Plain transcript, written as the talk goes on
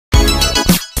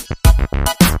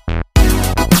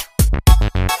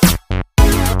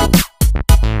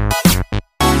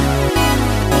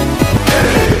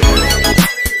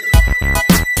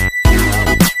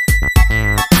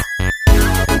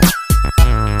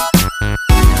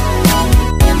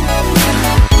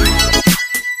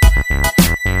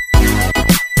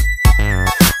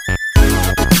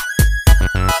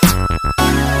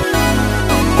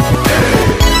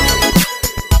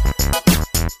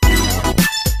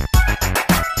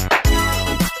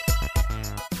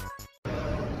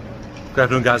Good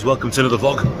afternoon guys, welcome to another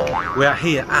vlog. We are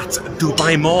here at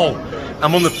Dubai Mall.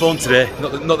 I'm on the phone today,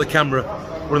 not the camera.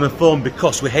 We're on the phone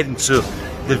because we're heading to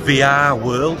the VR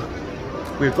world.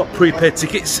 We've got prepaid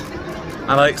tickets and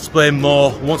I'll explain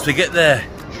more once we get there.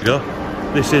 Here we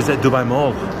go. This is at Dubai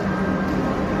Mall.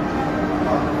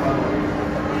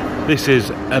 This is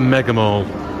a mega mall.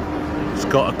 It's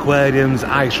got aquariums,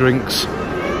 ice rinks,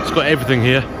 it's got everything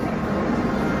here.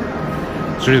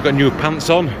 So you've got new pants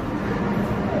on,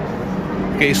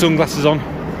 get your sunglasses on.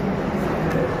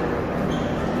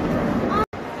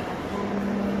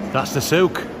 That's the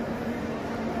souk.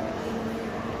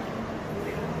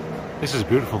 This is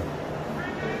beautiful.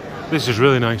 This is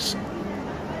really nice.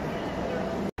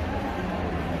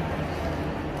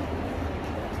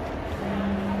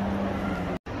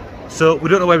 So we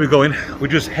don't know where we're going, we're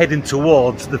just heading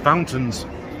towards the fountains.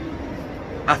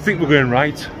 I think we're going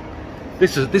right.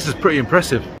 This is pretty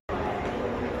impressive.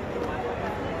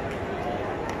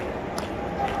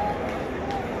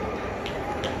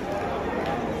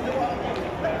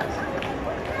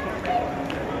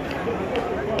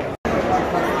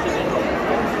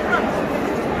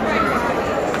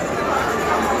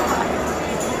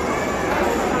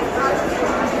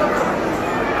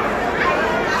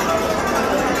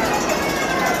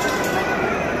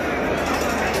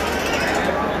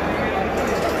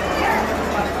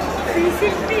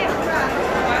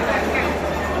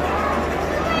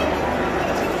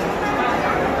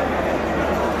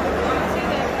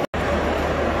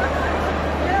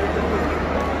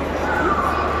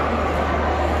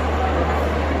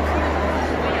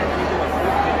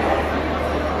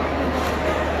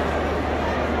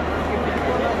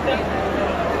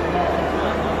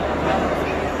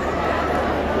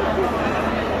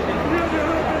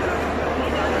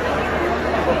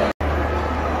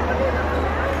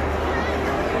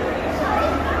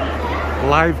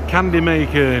 Live candy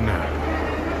making.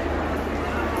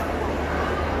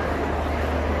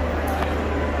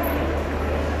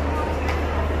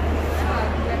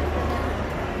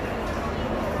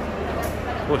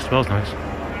 Oh, it smells nice.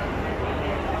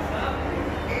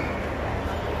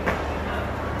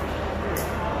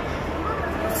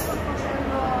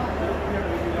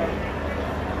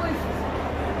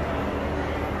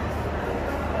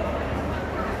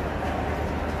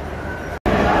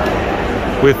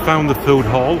 We've found the food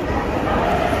hall,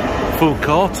 food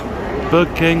court,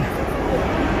 Burger King,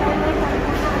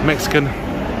 Mexican,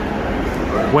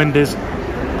 Wendy's,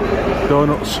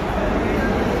 donuts.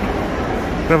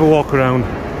 Have a walk around.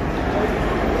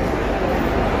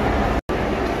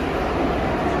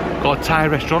 Got a Thai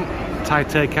restaurant, Thai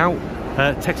takeout,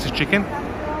 Texas chicken,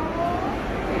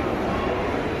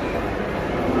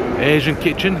 Asian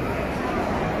kitchen.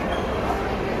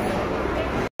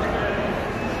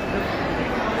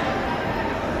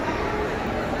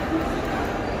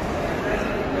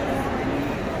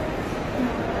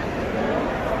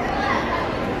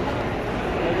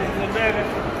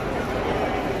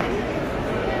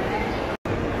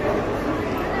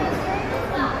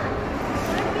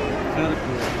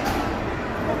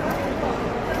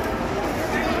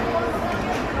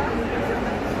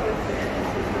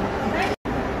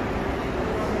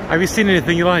 Have you seen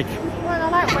anything you like? Well, I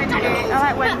like Wendy's.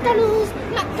 I like Wendy's.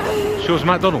 Shows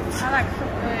McDonald's. I like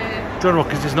Subway. Don't know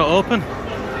because it's not open.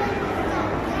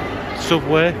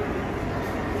 Subway.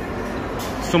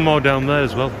 Some more down there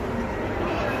as well.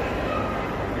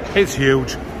 It's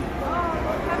huge.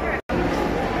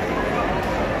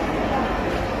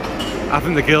 I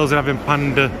think the girls are having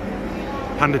panda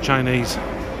Chinese.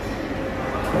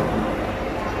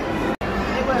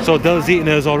 So Della's eating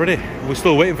hers already. We're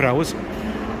still waiting for ours.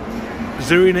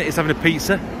 Zarina is having a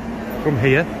pizza from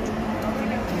here.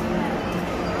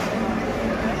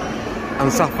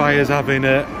 And Sapphire's having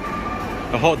a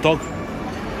hot dog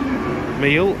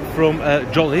meal from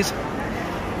Jolly's.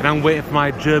 And I'm waiting for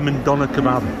my German doner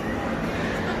kebab.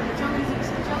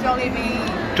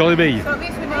 Jollibee. Jollibee. So at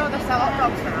least we know they sell hot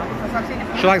dogs now. Because I've seen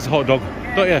it. She likes a hot dog,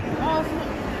 don't you? Oh,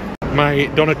 My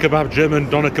doner kebab, German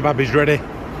doner kebab is ready.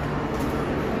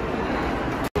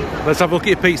 Let's have a look at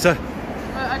your pizza.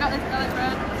 I got this garlic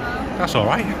bread as well. That's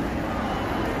alright.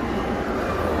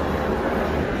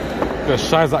 Just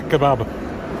size that kebab.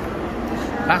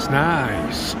 That's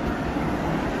nice.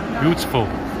 Beautiful.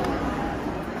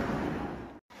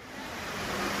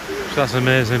 So that's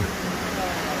amazing.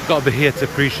 Got to be here to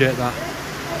appreciate that.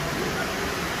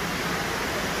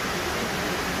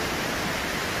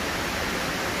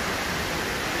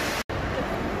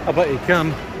 I bet you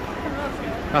can.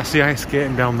 That's the ice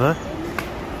skating down there.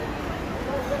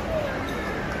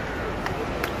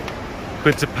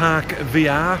 Going to Park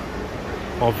VR,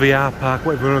 or VR Park,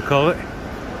 whatever you want to call it.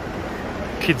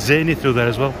 Kidzania through there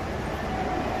as well.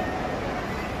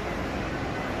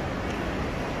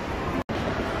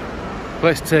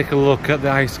 Let's take a look at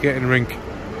the ice skating rink.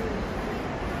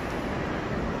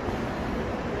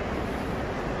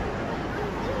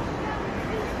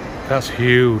 That's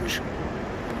huge.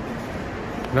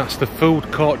 That's the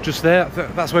food court just there.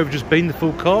 That's where we've just been, the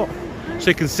food court.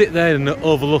 So you can sit there and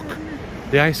overlook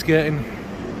the ice skating.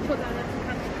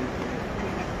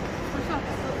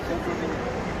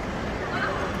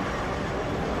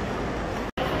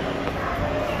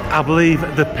 I believe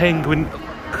the Penguin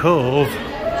Cove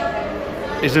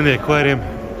is in the aquarium.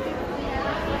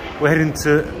 We're heading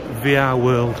to VR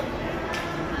World,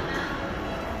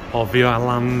 or VR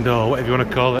Land, or whatever you want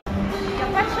to call it.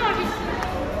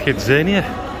 Kidzania.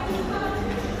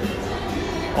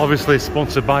 Obviously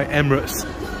sponsored by Emirates.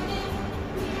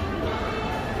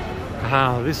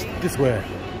 Ah, this way.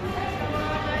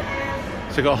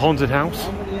 So we've got a haunted house.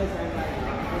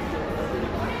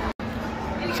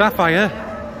 Sapphire,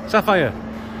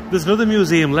 there's another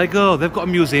museum, Lego. They've got a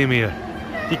museum here.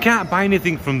 You can't buy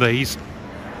anything from these.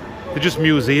 They're just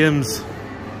museums.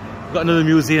 We've got another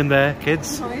museum there,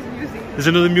 kids. There's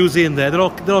another museum there. They're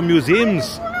all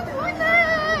museums.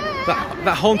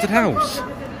 That haunted house.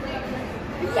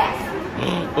 Yes.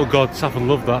 Oh God, Saf would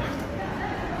love that.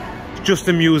 It's just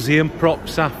a museum prop,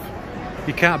 Saf.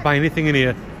 You can't buy anything in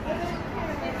here.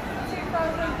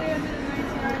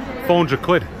 400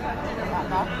 quid.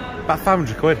 About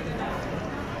 500 quid.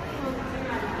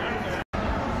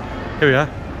 Here we are.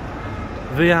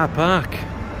 VR Park.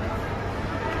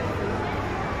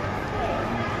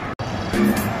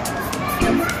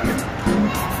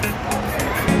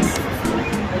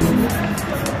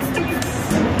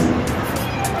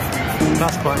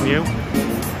 That's quite new.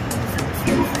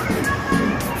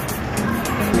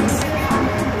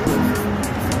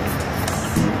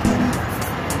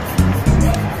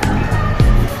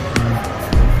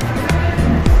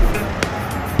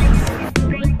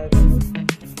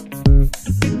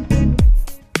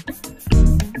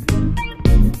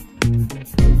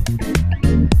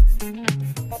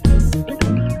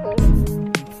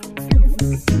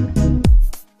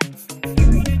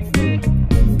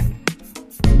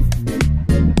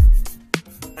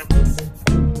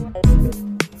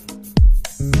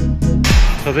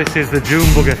 So this is the June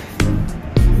bugger.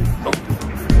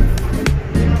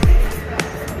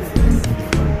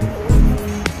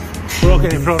 We're all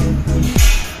getting in front.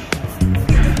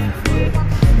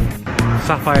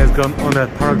 Sapphire's gone on a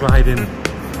paragliding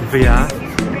VR.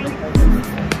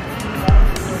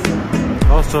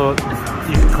 Also,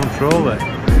 you can control it.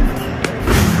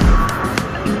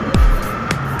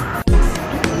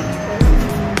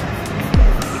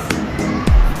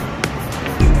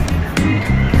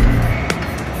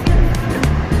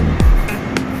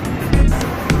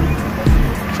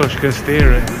 So she can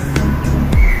steer it.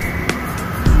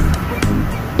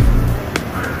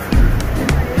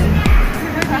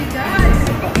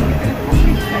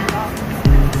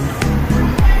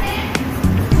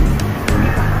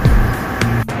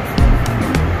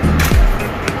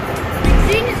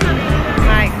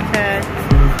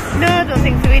 No, I don't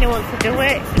think Serena wants to do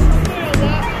it.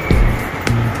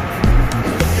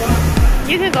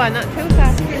 You can go on that too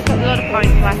fast. You've got a lot of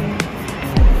points left.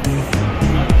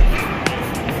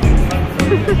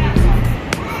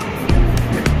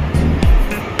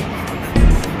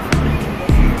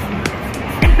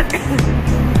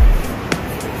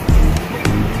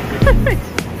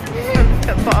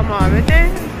 At the bottom already.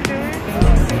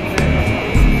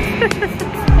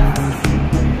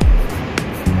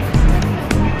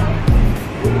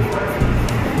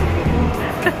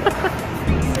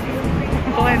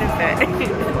 Boiling a bit.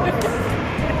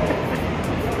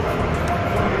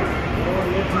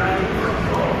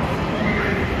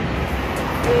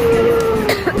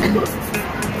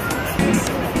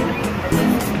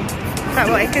 Is that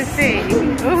what I can see?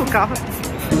 Oh God.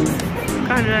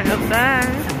 Kind of right up there.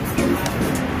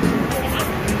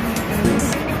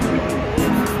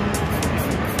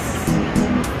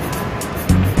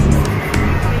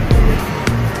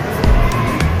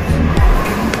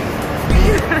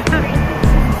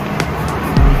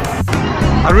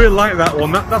 I really like that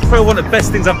one. That's probably one of the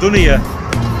best things I've done here.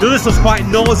 The other stuff's quite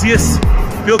nauseous.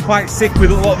 Feel quite sick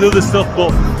with a lot of the other stuff,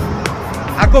 but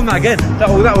I've done that again. That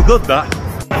was good, that.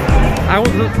 I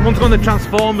want to go on the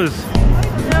Transformers. No,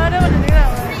 I don't want to do that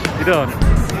one. You don't?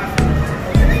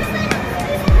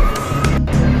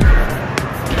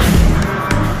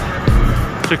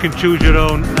 So you can choose your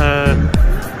own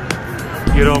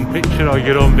picture or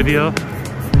your own video.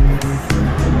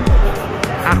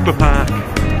 Aqua Park.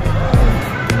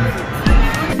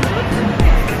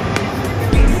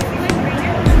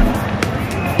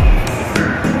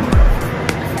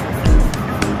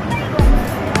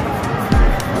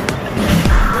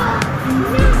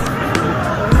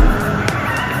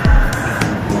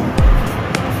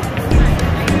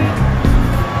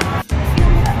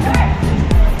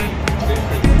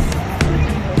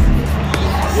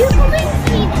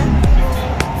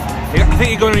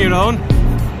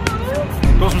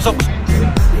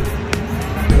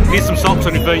 Get some socks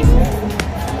on your feet.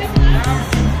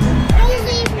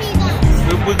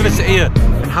 We're going to sit here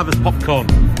and have this popcorn.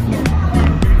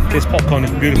 This popcorn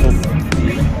is beautiful.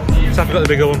 So I've got the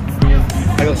bigger one.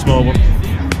 I got the small one.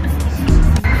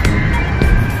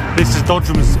 This is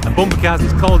Dodgeman's bumper cars.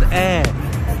 It's called air.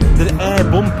 They're air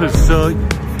bumpers, so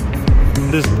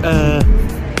there's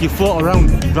you float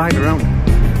around, you ride around.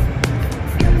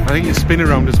 I think you spin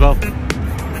around as well.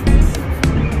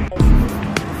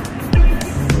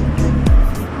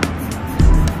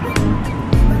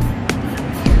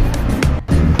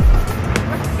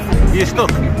 You're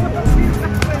stuck.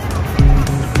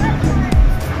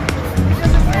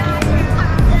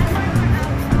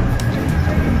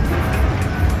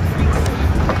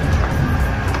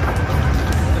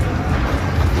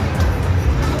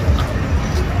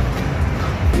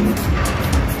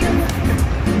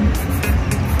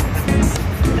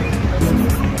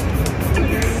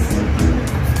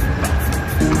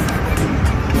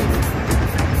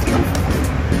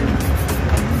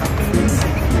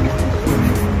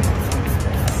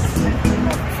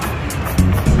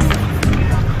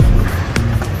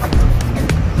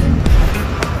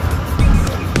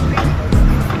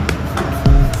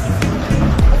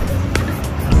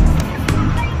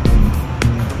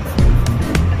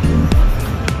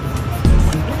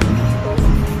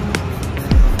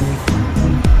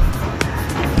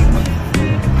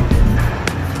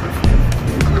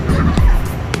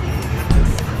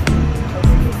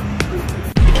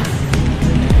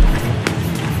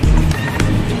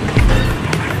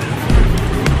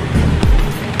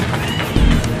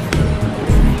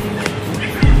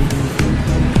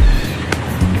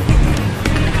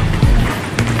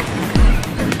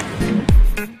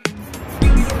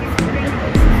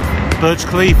 Burj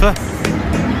Khalifa.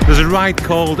 There's a ride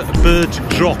called Burj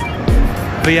Drop,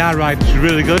 VR ride, which is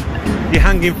really good. You're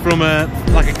hanging from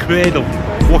like a cradle,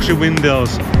 wash your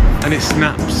windows, and it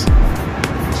snaps.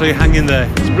 So you're hanging there.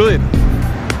 It's brilliant.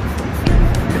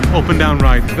 Up and down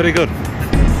ride, it's very good.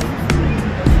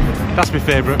 That's my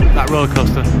favourite, that roller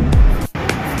coaster.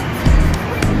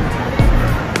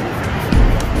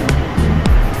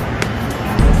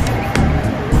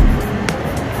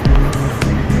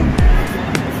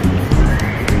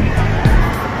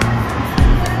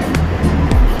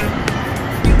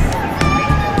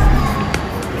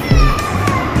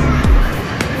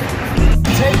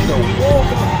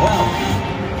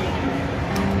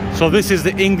 So this is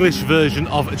the English version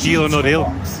of Deal or No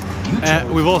Deal.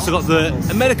 We've also got the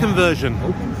American version.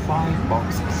 Open 5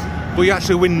 boxes. But you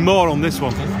actually win more on this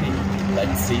one. 50.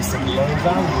 Let's see some low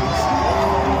values.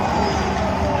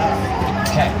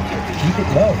 10. Keep it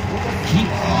low. Keep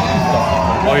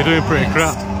Oh, you're doing pretty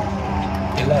crap.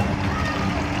 11.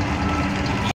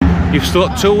 You've still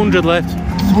got 200 left. 3.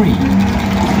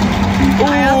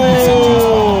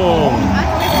 Oh!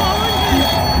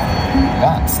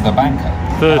 That's the banker.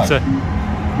 30.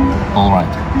 All right.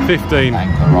 15.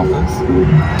 Banker offers.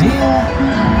 Deal.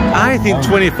 I think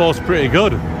 24's pretty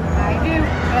good. I do.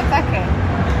 I'll take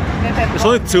it. It's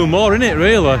only 2 more, isn't it,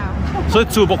 really? It's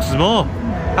only 2 boxes more.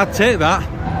 I'd take that.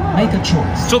 Make a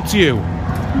choice. It's up to you.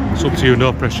 It's up to you,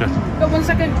 no pressure. Got 1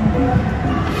 second.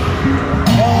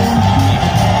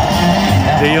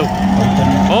 Deal.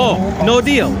 Oh, no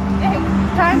deal. Yeah,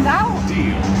 time's out.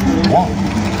 Deal. 1.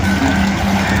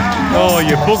 Oh,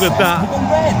 you buggered that.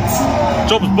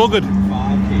 Job's buggered.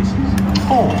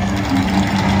 4.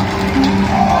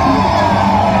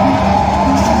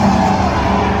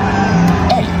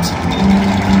 8.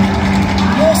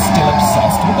 You're still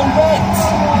obsessed with the reds.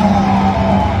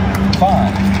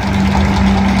 5.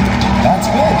 That's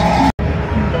good.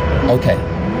 Okay,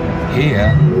 here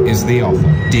is the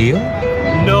offer. Deal?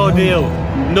 No deal.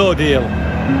 No deal. No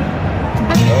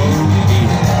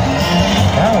deal.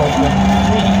 Now open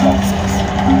 3 boxes.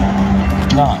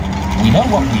 9. We know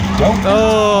what we don't.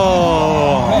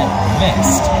 Oh, Red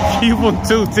missed. you won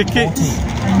 2 tickets.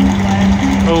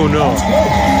 14. Oh no. That's good.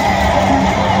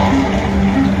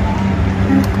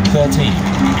 13.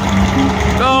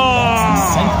 Oh,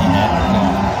 Safety net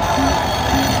gone.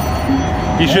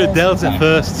 you should have dealt it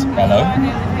first. Hello?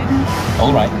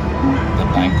 All right. The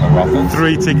banker offers.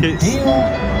 3 tickets. Deal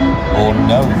or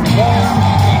no deal?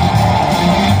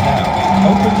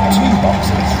 Now, open 2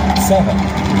 boxes. 7.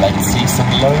 Let's see some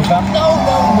low value. No,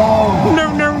 no, no. No,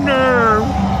 no, no.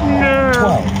 No.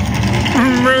 12.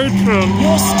 Matron.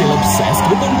 You're still obsessed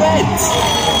with the reds.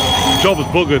 Job was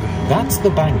buggered. That's the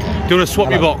banker. Do you want to swap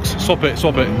your box? Swap it,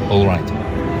 swap it. All right.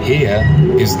 Here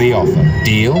is the offer.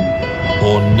 Deal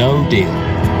or no deal?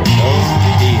 No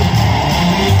deal.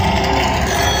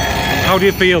 How do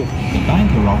you feel? The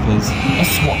banker offers a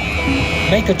swap.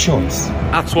 Make a choice.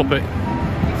 I'd swap it.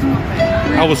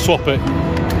 I will swap it.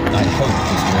 I hope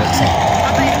this works out.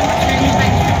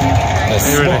 The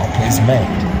swap is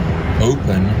made.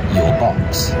 Open your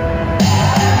box.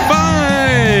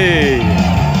 Bye!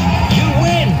 You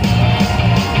win!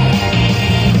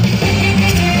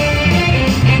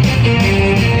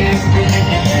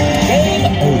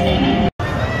 Game over.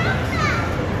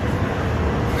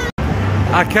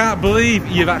 I can't believe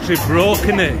you've actually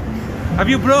broken it. Have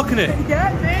you broken it?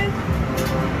 Yeah, dude.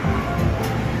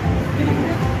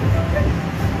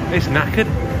 It's knackered.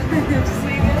 Just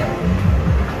leave it.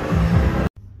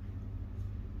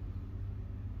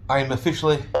 I am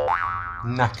officially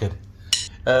knackered.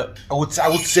 I would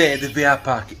say the VR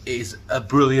park is a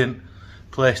brilliant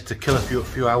place to kill a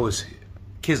few hours.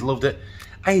 Kids loved it.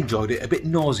 I enjoyed it. A bit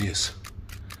nauseous,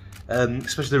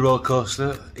 especially the roller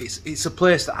coaster. It's a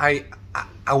place that I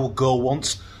will go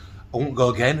once. I won't go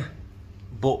again.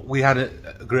 But we had a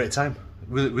great time.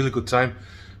 Really good time.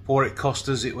 For what it cost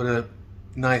us, it was a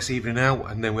nice evening out,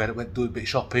 and then we went to do a bit of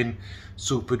shopping.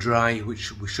 Super dry,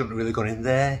 which we shouldn't have really gone in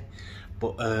there.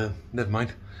 But never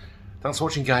mind. Thanks for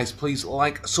watching, guys. Please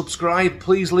like, subscribe,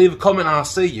 please leave a comment, and I'll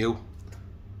see you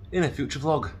in a future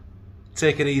vlog.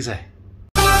 Take it easy.